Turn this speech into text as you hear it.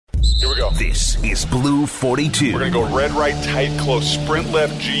This is Blue 42. We're going to go red, right, tight, close, sprint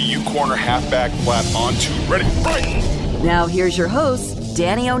left, GU corner, halfback, flat, on two. Ready, right. Now here's your hosts,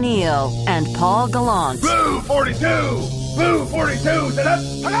 Danny O'Neill and Paul Gallant. Blue 42! Blue 42!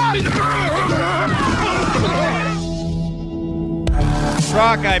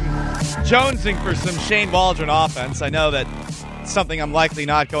 Brock, I'm jonesing for some Shane Waldron offense. I know that it's something I'm likely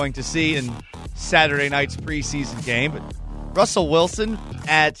not going to see in Saturday night's preseason game, but Russell Wilson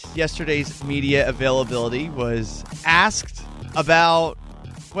at yesterday's media availability was asked about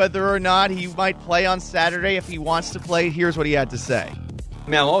whether or not he might play on Saturday. If he wants to play, here's what he had to say.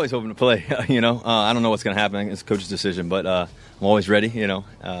 Man, I'm always hoping to play. I don't know what's going to happen. It's the coach's decision, but I'm always ready.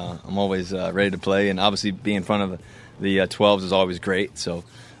 I'm always ready to play, and obviously being in front of the 12s is always great. So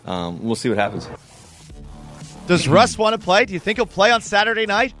we'll see what happens. Does Russ want to play? Do you think he'll play on Saturday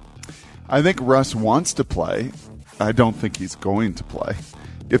night? I think Russ wants to play. I don't think he's going to play.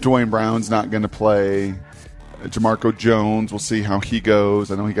 If Dwayne Brown's not going to play, Jamarco Jones, we'll see how he goes.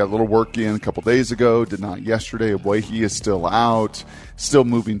 I know he got a little work in a couple days ago, did not yesterday. Boy, he is still out, still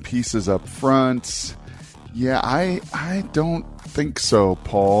moving pieces up front. Yeah, I don't think so,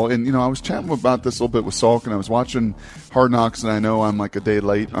 Paul. And, I was chatting about this a little bit with Salk, and I was watching Hard Knocks, and I know I'm like a day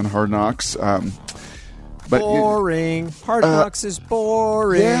late on Hard Knocks. But boring. Hard Knocks is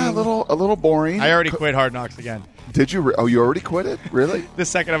boring. Yeah, a little boring. I already quit Hard Knocks again. Did you? You already quit it? Really? The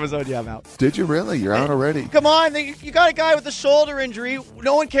second episode, yeah, I'm out. Did you really? You're out already. Come on. You got a guy with a shoulder injury.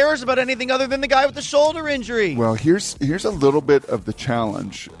 No one cares about anything other than the guy with the shoulder injury. Well, here's a little bit of the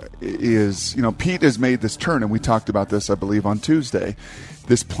challenge is, Pete has made this turn, and we talked about this, I believe, on Tuesday.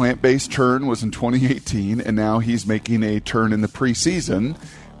 This plant-based turn was in 2018, and now he's making a turn in the preseason.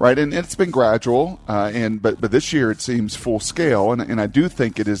 Right, and it's been gradual, but this year it seems full scale, and I do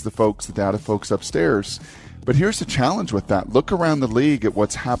think it is the data folks upstairs. But here's the challenge with that. Look around the league at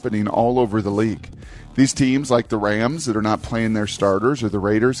what's happening all over the league. These teams like the Rams that are not playing their starters, or the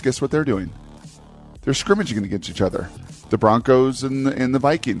Raiders, guess what they're doing? They're scrimmaging against each other. The Broncos and the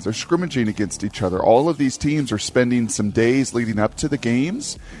Vikings, they're scrimmaging against each other. All of these teams are spending some days leading up to the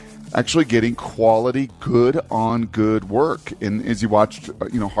games actually getting quality, good work. And as you watched,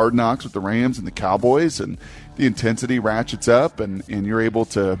 Hard Knocks with the Rams and the Cowboys, and the intensity ratchets up, and you're able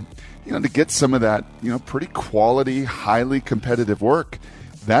to, to get some of that, pretty quality, highly competitive work.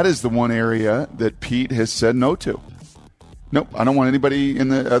 That is the one area that Pete has said no to. Nope, I don't want anybody in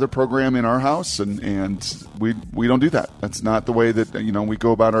the other program in our house, and we don't do that. That's not the way that we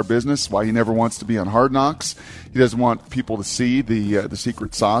go about our business. Why he never wants to be on Hard Knocks. He doesn't want people to see the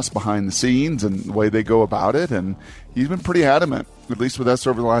secret sauce behind the scenes and the way they go about it. And he's been pretty adamant, at least with us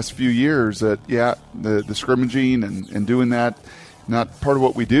over the last few years, that the scrimmaging and doing that, not part of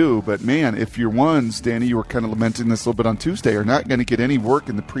what we do. But man, if your ones, Danny, you were kind of lamenting this a little bit on Tuesday, are not going to get any work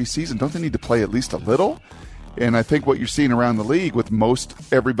in the preseason, don't they need to play at least a little? And I think what you're seeing around the league with most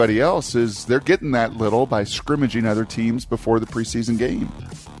everybody else is they're getting that little by scrimmaging other teams before the preseason game.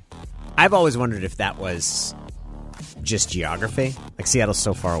 I've always wondered if that was just geography. Like, Seattle's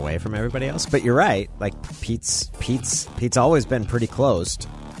so far away from everybody else. But you're right. Like, Pete's always been pretty closed.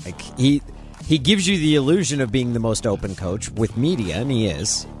 Like, he gives you the illusion of being the most open coach with media, and he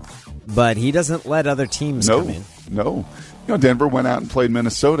is. But he doesn't let other teams come in. No. Denver went out and played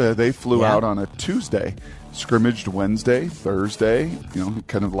Minnesota. They flew out on a Tuesday. Scrimmaged Wednesday, Thursday,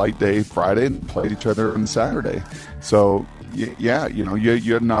 kind of light day Friday, and played each other on Saturday. So, yeah, you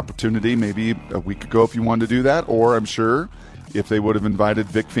had an opportunity maybe a week ago if you wanted to do that, or I'm sure if they would have invited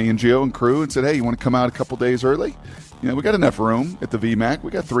Vic Fangio and crew and said, hey, you want to come out a couple days early? We got enough room at the VMAC.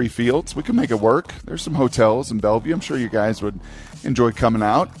 We got 3 fields. We can make it work. There's some hotels in Bellevue. I'm sure you guys would enjoy coming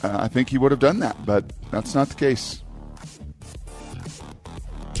out. I think he would have done that, but that's not the case.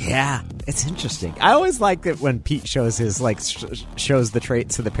 Yeah, it's interesting. I always like it when Pete shows his shows the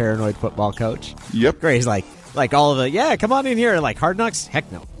traits of the paranoid football coach. Yep. Great. He's like all of the, come on in here. Like, Hard Knocks?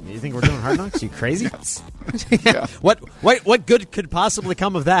 Heck no. You think we're doing Hard Knocks? You crazy? Yes. Yeah. What good could possibly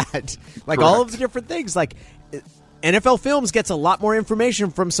come of that? Like, Correct. all of the different things. Like, NFL Films gets a lot more information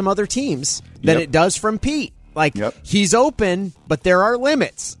from some other teams than it does from Pete. Like, he's open, but there are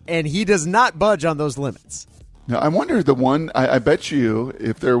limits, and he does not budge on those limits. Now, I wonder the one, I bet you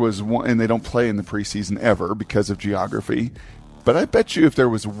if there was one, and they don't play in the preseason ever because of geography, but I bet you if there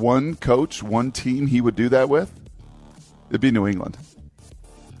was one coach, one team he would do that with, it'd be New England.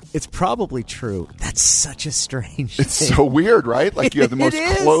 It's probably true. That's such a strange It's thing. so weird, right? Like, you have the most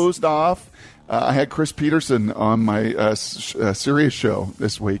closed off, I had Chris Peterson on my Sirius show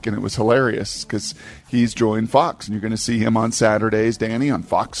this week, and it was hilarious because he's joined Fox, and you're going to see him on Saturdays, Danny, on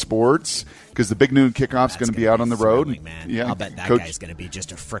Fox Sports, because the big noon kickoff's going to be out on the road. Thrilling, man. Yeah, I'll bet that guy's going to be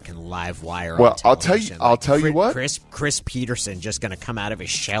just a freaking live wire. Well, on television. I'll tell you what. Chris Peterson just going to come out of his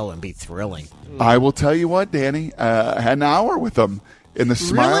shell and be thrilling. I will tell you what, Danny. I had an hour with him. And the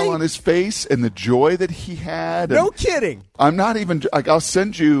smile on his face and the joy that he had. No kidding. I'm not even like, I'll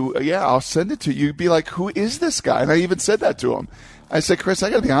send it to you. You'd be like, who is this guy? And I even said that to him. I said, Chris, I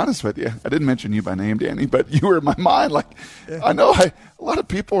got to be honest with you. I didn't mention you by name, Danny, but you were in my mind. Like, I know a lot of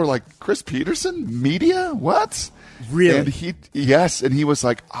people were like, Chris Peterson, media? What? Really? And he was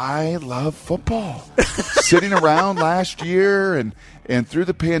like, I love football. Sitting around last year and through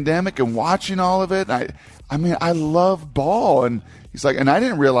the pandemic and watching all of it. I mean, I love ball. And he's like, and I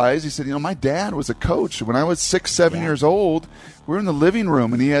didn't realize, he said, my dad was a coach. When I was 6-7 years old, we were in the living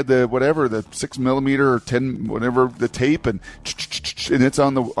room, and he had the 6mm or 10, whatever, the tape, and it's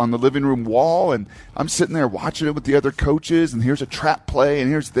on the living room wall, and I'm sitting there watching it with the other coaches, and here's a trap play,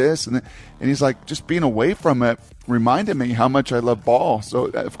 and here's this, and he's like, just being away from it reminded me how much I love ball. So,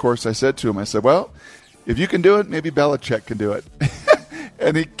 of course, I said to him, I said, well, if you can do it, maybe Belichick can do it.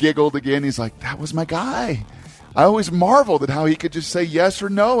 And he giggled again. He's like, that was my guy. I always marveled at how he could just say yes or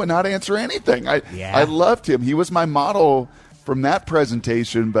no and not answer anything. I loved him. He was my model from that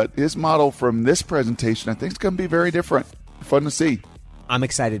presentation, but his model from this presentation, I think, is going to be very different. Fun to see. I'm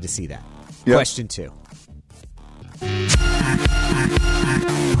excited to see that. Yep. Question 2.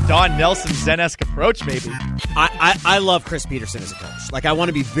 Don Nelson Zen-esque approach, maybe. I love Chris Peterson as a coach. Like, I want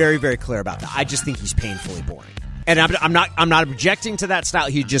to be very, very clear about that. I just think he's painfully boring. And I'm not objecting to that style.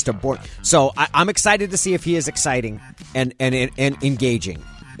 He's just a boring. So I'm excited to see if he is exciting and engaging.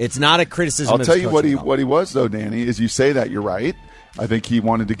 It's not a criticism. I'll tell you what he was, though, Danny, is you say that, you're right. I think he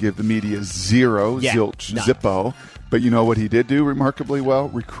wanted to give the media zippo. But you know what he did do remarkably well?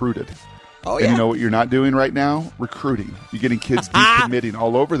 Recruited. Oh, yeah. And you know what you're not doing right now? Recruiting. You're getting kids decommitting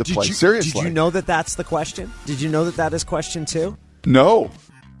all over the place. Seriously. Did you know that that's the question? Did you know that is question 2? No.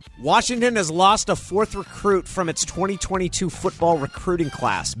 Washington has lost a 4th recruit from its 2022 football recruiting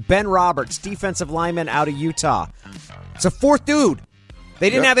class. Ben Roberts, defensive lineman out of Utah. It's a 4th dude. They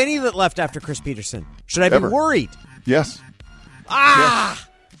didn't have any of it left after Chris Peterson. Should I be worried? Yes.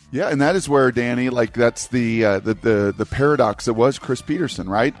 Yeah, and that is where, Danny, like, that's the paradox that was Chris Peterson,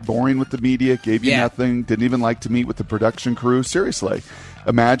 right? Boring with the media, gave you nothing, didn't even like to meet with the production crew. Seriously.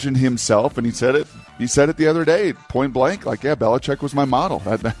 Imagine himself, and he said it the other day, point blank, like, yeah, Belichick was my model.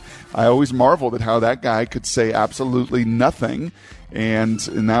 I always marveled at how that guy could say absolutely nothing, and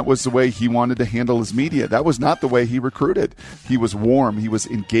that was the way he wanted to handle his media. That was not the way he recruited. He was warm. He was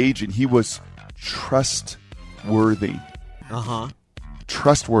engaging. He was trustworthy.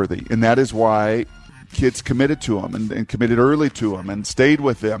 Trustworthy. And that is why kids committed to him and committed early to him and stayed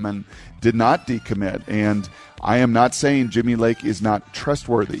with him and did not decommit. And I am not saying Jimmy Lake is not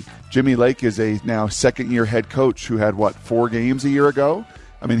trustworthy. Jimmy Lake is a now second-year head coach who had, 4 games a year ago?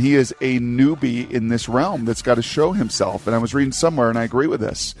 I mean, he is a newbie in this realm that's got to show himself. And I was reading somewhere, and I agree with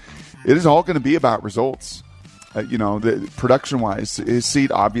this. It is all going to be about results. The production-wise, his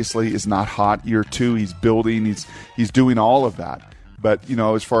seat obviously is not hot. Year 2, he's building. He's doing all of that. But,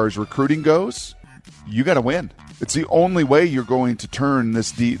 as far as recruiting goes, you got to win. It's the only way you're going to turn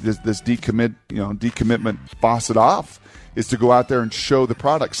this decommitment faucet off is to go out there and show the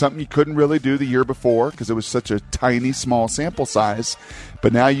product. Something you couldn't really do the year before because it was such a tiny, small sample size.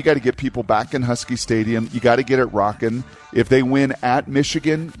 But now you got to get people back in Husky Stadium. You got to get it rocking. If they win at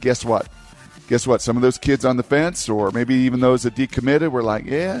Michigan, guess what? Some of those kids on the fence, or maybe even those that decommitted, were like,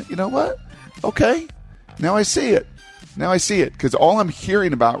 yeah, you know what? Okay, now I see it. Because all I'm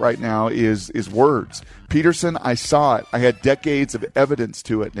hearing about right now is words. Peterson, I saw it. I had decades of evidence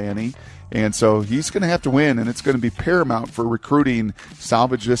to it, Danny. And so he's going to have to win, and it's going to be paramount for recruiting,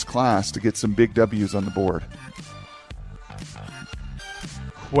 salvage this class to get some big W's on the board.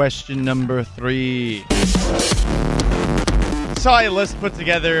 Question number 3. Saw a list put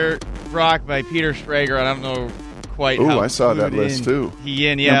together, Brock, by Peter Schrager. I don't know quite how. Oh, I saw that list too.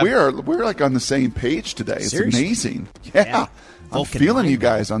 Yeah. And we're like on the same page today. It's Seriously? Amazing. Yeah. I'm feeling you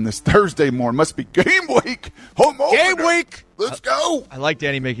guys on this Thursday morning. Must be game week. Home opener. Game week. Let's go. I like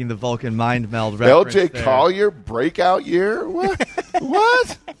Danny making the Vulcan mind meld reference. LJ there. Collier breakout year. What?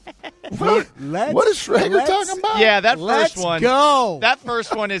 What is Schrager talking about? Yeah, that first one. Go. That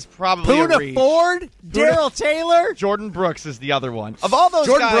first one is probably a Puna reach. Ford, Daryl Taylor, Jordan Brooks is the other one. Of all those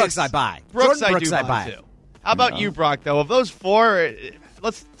Jordan guys, Brooks, I buy. Brooks, Jordan Brooks, I do buy too. How about you, Brock? Though of those 4,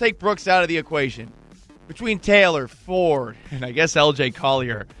 let's take Brooks out of the equation. Between Taylor, Ford, and I guess LJ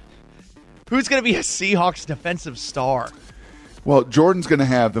Collier, Who's going to be a Seahawks defensive star? Well, Jordan's going to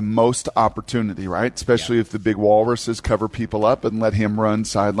have the most opportunity, right? Especially if the big walruses cover people up and let him run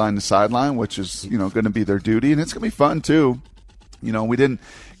sideline to sideline, which is, going to be their duty. And it's going to be fun, too. We didn't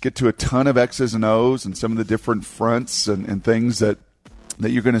get to a ton of X's and O's and some of the different fronts and things that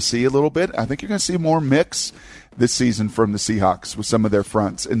you're going to see a little bit. I think you're going to see more mix this season from the Seahawks with some of their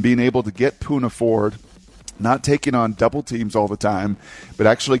fronts and being able to get Poona Ford, not taking on double teams all the time, but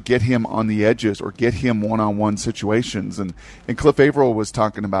actually get him on the edges or get him one-on-one situations. And Cliff Averill was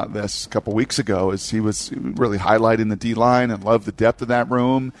talking about this a couple weeks ago as he was really highlighting the D-line and loved the depth of that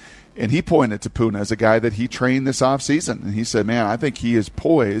room. And he pointed to Poona as a guy that he trained this offseason. And he said, man, I think he is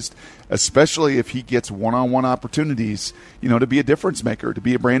poised, especially if he gets one-on-one opportunities, to be a difference maker, to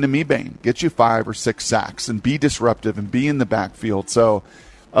be a Brandon Mebane, get you 5 or 6 sacks and be disruptive and be in the backfield. So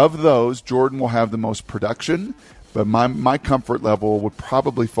of those, Jordan will have the most production, but my comfort level would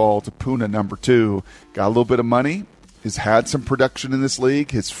probably fall to Poona, number 2. Got a little bit of money, has had some production in this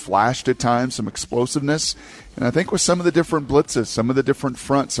league, has flashed at times some explosiveness, and I think with some of the different blitzes, some of the different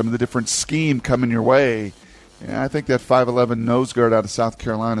fronts, some of the different scheme coming your way, I think that 5'11 nose guard out of South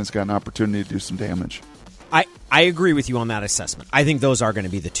Carolina has got an opportunity to do some damage. I agree with you on that assessment. I think those are going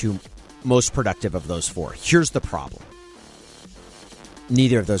to be the 2 most productive of those 4. Here's the problem.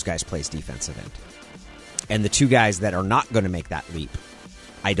 Neither of those guys plays defensive end. And the 2 guys that are not going to make that leap,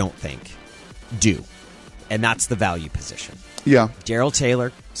 I don't think, do. And that's the value position. Yeah. Darrell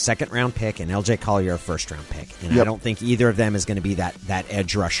Taylor, second-round pick, and L.J. Collier, first-round pick. And Yep. I don't think either of them is going to be that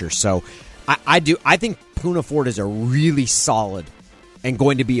edge rusher. So I think Poona Ford is a really solid and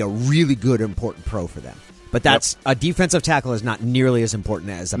going to be a really good, important pro for them. But that's a defensive tackle is not nearly as important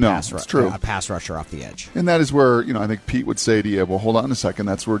as a pass rusher off the edge. And that is where, I think Pete would say to you, well, hold on a second.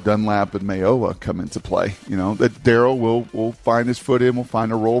 That's where Dunlap and Mayowa come into play. That Darrell will find his foot in. We'll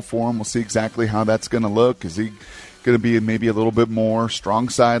find a role for him. We'll see exactly how that's going to look. Is he going to be maybe a little bit more strong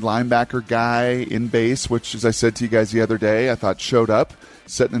side linebacker guy in base, which, as I said to you guys the other day, I thought showed up,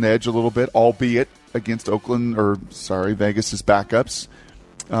 setting an edge a little bit, albeit against Vegas's backups.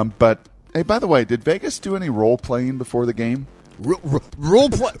 But hey, by the way, did Vegas do any role playing before the game? Role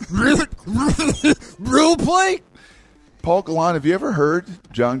play? Role play? Paul Gallant, have you ever heard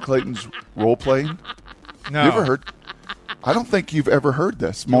John Clayton's role playing? No. You ever heard? I don't think you've ever heard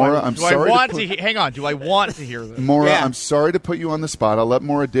this. Maura, I'm sorry. Hang on. Do I want to hear this? Maura, yeah. I'm sorry to put you on the spot. I'll let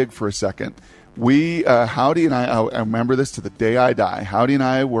Maura dig for a second. Howdy and I remember this to the day I die. Howdy and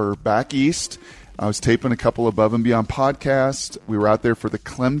I were back east. I was taping a couple Above and Beyond podcasts. We were out there for the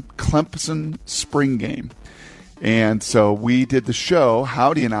Clemson spring game. And so we did the show,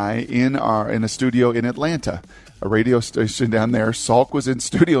 Howdy and I, in a studio in Atlanta, a radio station down there. Salk was in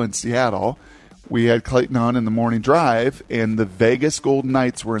studio in Seattle. We had Clayton on in the morning drive, and the Vegas Golden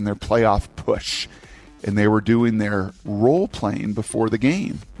Knights were in their playoff push. And they were doing their role playing before the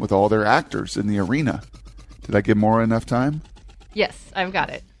game with all their actors in the arena. Did I give Maura enough time? Yes, I've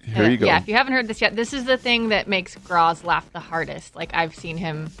got it. Here you go. Yeah, if you haven't heard this yet, this is the thing that makes Graz laugh the hardest. Like, I've seen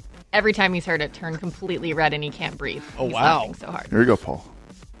him, every time he's heard it, turn completely red and he can't breathe. Oh, he's wow. laughing so hard. Here you go, Paul.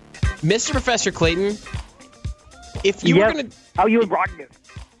 Mr. Professor Clayton, if you were going to... How you and Ron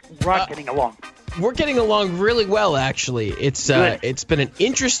getting along? We're getting along really well, actually. It's been an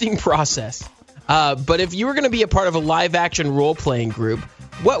interesting process. But if you were going to be a part of a live-action role-playing group,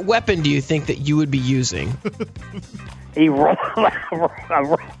 what weapon do you think that you would be using? A role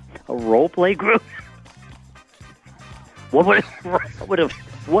play group? What would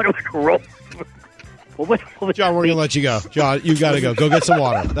John, we're gonna let you go. John, you gotta go. Go get some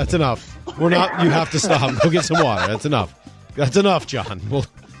water. That's enough. You have to stop. Go get some water. That's enough. That's enough, John.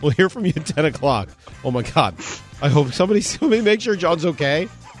 We'll hear from you at 10 o'clock. Oh my God. I hope somebody make sure John's okay.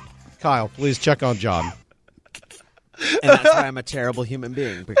 Kyle, please check on John. And that's why I'm a terrible human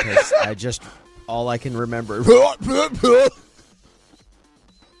being, because all I can remember.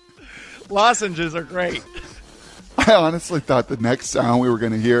 Lozenges are great. I honestly thought the next sound we were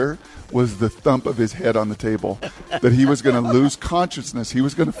going to hear was the thump of his head on the table, that he was going to lose consciousness. He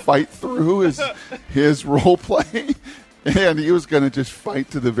was going to fight through his role play, and he was going to just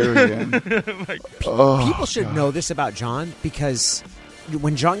fight to the very end. People should know this about John, because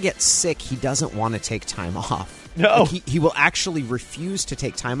when John gets sick, he doesn't want to take time off. No. Like he will actually refuse to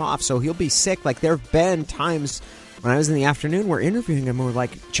take time off, so he'll be sick. Like, there have been times when I was in the afternoon, we're interviewing him, and we're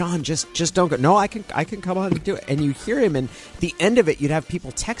like, John, just don't go. No, I can come on and do it. And you hear him, and the end of it, you'd have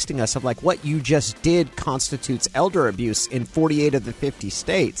people texting us of like, what you just did constitutes elder abuse in 48 of the 50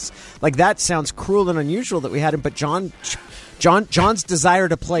 states. Like, that sounds cruel and unusual that we had him, but John's desire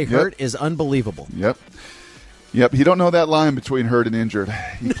to play hurt is unbelievable. Yep. Yep, he don't know that line between hurt and injured.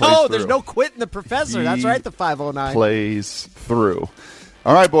 He plays there's through. no quitting the professor. That's right, the 509. Plays through.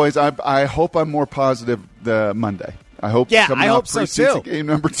 All right, boys, I hope I'm more positive the Monday. I hope I coming hope out so, preseason too. game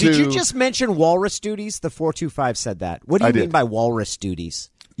number 2. Did you just mention walrus duties? The 425 said that. What do you mean by walrus duties?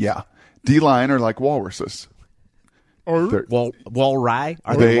 Yeah. D-line are like walruses. Walry?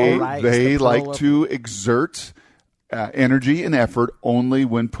 Are they like to exert energy and effort only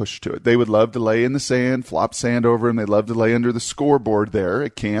when pushed to it. They would love to lay in the sand, flop sand over them. They love to lay under the scoreboard there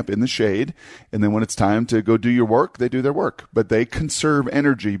at camp in the shade. And then when it's time to go do your work, they do their work. But they conserve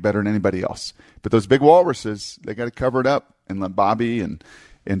energy better than anybody else. But those big walruses, they got to cover it up and let Bobby and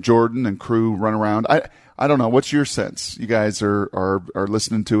Jordan and crew run around. I don't know. What's your sense? You guys are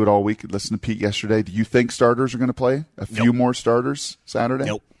listening to it all week. Listened to Pete yesterday. Do you think starters are going to play? A few more starters Saturday?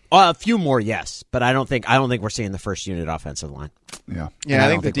 Nope. A few more, yes, but I don't think we're seeing the first unit offensive line. Yeah, I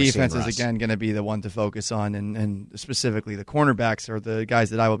think the defense is again going to be the one to focus on, and specifically the cornerbacks are the guys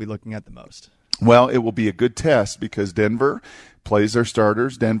that I will be looking at the most. Well, it will be a good test because Denver plays their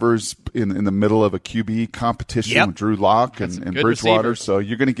starters. Denver's in the middle of a QB competition with Drew Lock and Bridgewater, receivers. So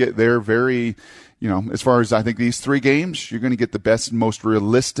you're going to get their very, as far as I think these 3 games, you're going to get the best, most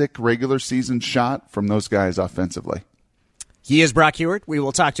realistic regular season shot from those guys offensively. He is Brock Huard. We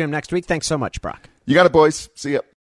will talk to him next week. Thanks so much, Brock. You got it, boys. See ya.